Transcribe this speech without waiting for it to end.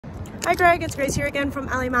Hi Greg, it's Grace here again from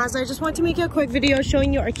LA Mazda. I just want to make you a quick video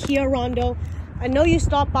showing you our Kia Rondo. I know you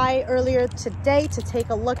stopped by earlier today to take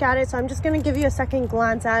a look at it, so I'm just going to give you a second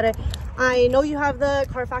glance at it. I know you have the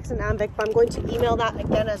Carfax and Amvic, but I'm going to email that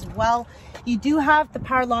again as well. You do have the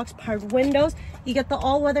power locks, powered windows. You get the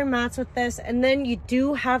all-weather mats with this, and then you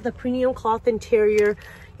do have the premium cloth interior.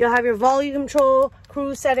 You'll have your volume control,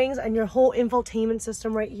 cruise settings, and your whole infotainment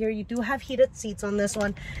system right here. You do have heated seats on this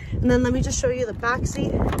one. And then let me just show you the back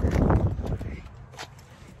seat.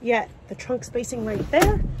 Yeah, the trunk spacing right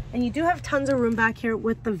there. And you do have tons of room back here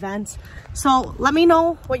with the vents. So let me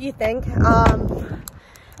know what you think. And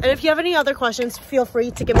if you have any other questions, feel free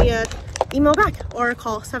to give me an email back or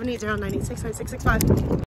call 780-986-9665.